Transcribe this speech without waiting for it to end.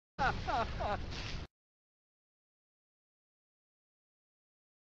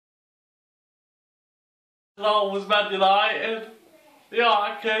Always Man United.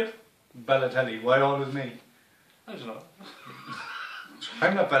 Yeah, kid. Balotelli. Why always me? I don't know.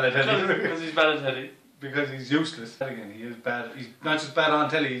 I'm not Balotelli. Because he's Balotelli. Because he's useless. Again, he is bad. He's not just bad on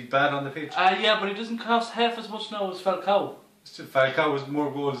telly, he's bad on the pitch. Yeah, but he doesn't cost half as much now as Falcao. Still, Falcao has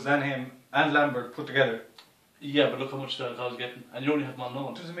more goals than him and Lambert put together. Yeah, but look how much Falcao's getting, and you only have him on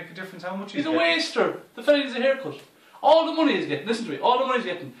loan. Does it make a difference how much He's a getting? waster. The fella needs a haircut. All the money he's getting, listen to me, all the money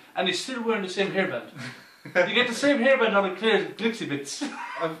he's getting, and he's still wearing the same hairband. You get the same hairband on the clear glitzy bits.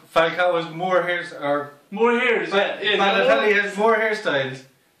 Falcao has more hairs, or more hairs, yeah. Balotelli has more hairstyles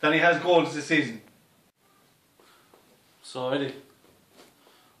than he has goals this season. So Eddie,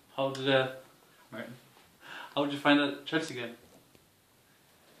 how did you find that Chelsea game?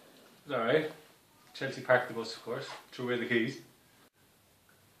 It's alright. Chelsea parked the bus, of course, threw away the keys.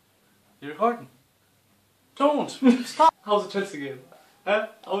 You're recording? Don't! Stop! How was the Chelsea game? Huh?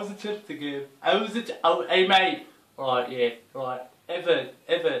 How was the Chelsea game? How was it? Oh, hey mate! Right, yeah, right. Evan,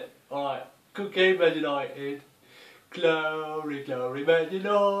 alright. Good game, Man United. Glory, glory, Man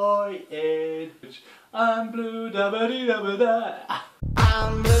United. I'm blue, da-ba-dee, da-ba-da.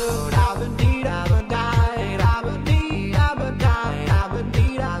 I'm blue, da-ba-dee, da-ba-da, da-ba-dee, da-ba-da,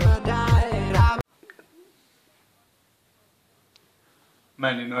 da-ba-dee, da-ba-da.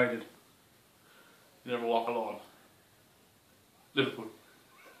 Man United. You never walk alone. Liverpool.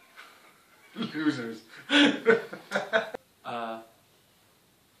 Losers.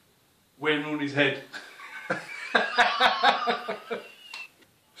 Wayne Rooney's head.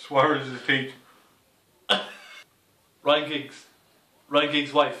 Suarez's feet. Ryan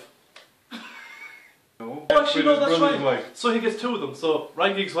Giggs' wife. No. Oh, actually, no, that's right. Wife. So he gets two of them. So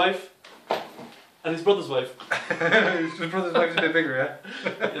Ryan Giggs' wife and his brother's wife. His brother's wife is a bit bigger,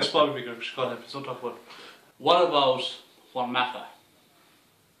 yeah? It's probably bigger. Go ahead, don't talk about it. What about Juan Mata?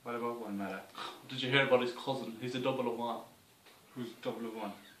 What about Juan Mata? Did you hear about his cousin? He's a double of one. Who's double of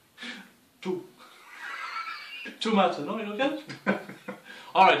one? Two. Two Mata, no, you don't get it?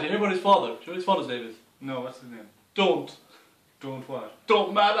 Alright, do you hear about his father? Do you know what his father's name is? No, what's his name? Don't. Don't what?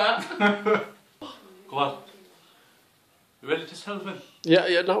 Don't matter. Go on. You ready to tell us when?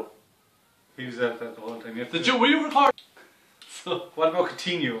 Yeah, no. He was at that the whole time. Were you recording? So, what about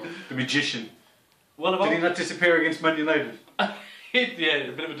Coutinho, the magician? What about? Did he not disappear against Man United? Yeah,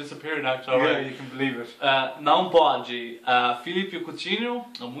 a bit of a disappearing act, Yeah, alright. you can believe it. Não pode. Filipe Coutinho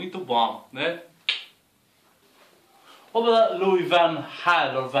é muito bom, né? What about that Louis Van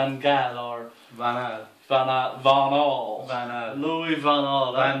Gaal or Van Gaal or Van Gaal. Van Gaal? Louis Van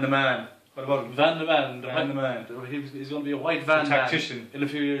Gaal. Van the Man. What about him? Van the Man. Van the Man. He's going to be a white van the tactician. in a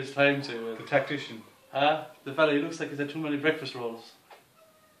few years' time too. The tactician. The fella, he looks like he's had too many breakfast rolls.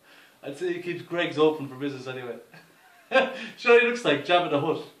 I'd say he keeps Greg's open for business anyway. Sure, he looks like Jabba the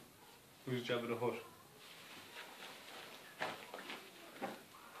Hutt. Who's Jabba the Hutt?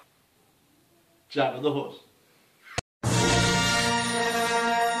 Jabba the Hutt.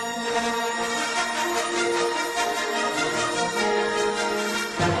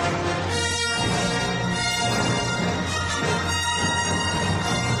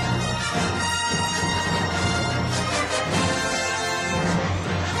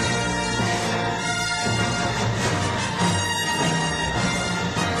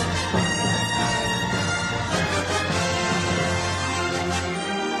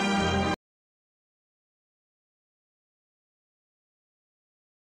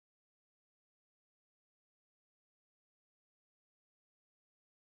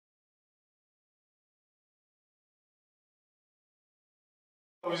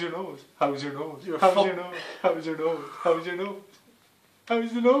 How's your nose? How's your nose? You're How's your nose? How's your nose? How's your nose?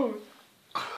 How's your nose?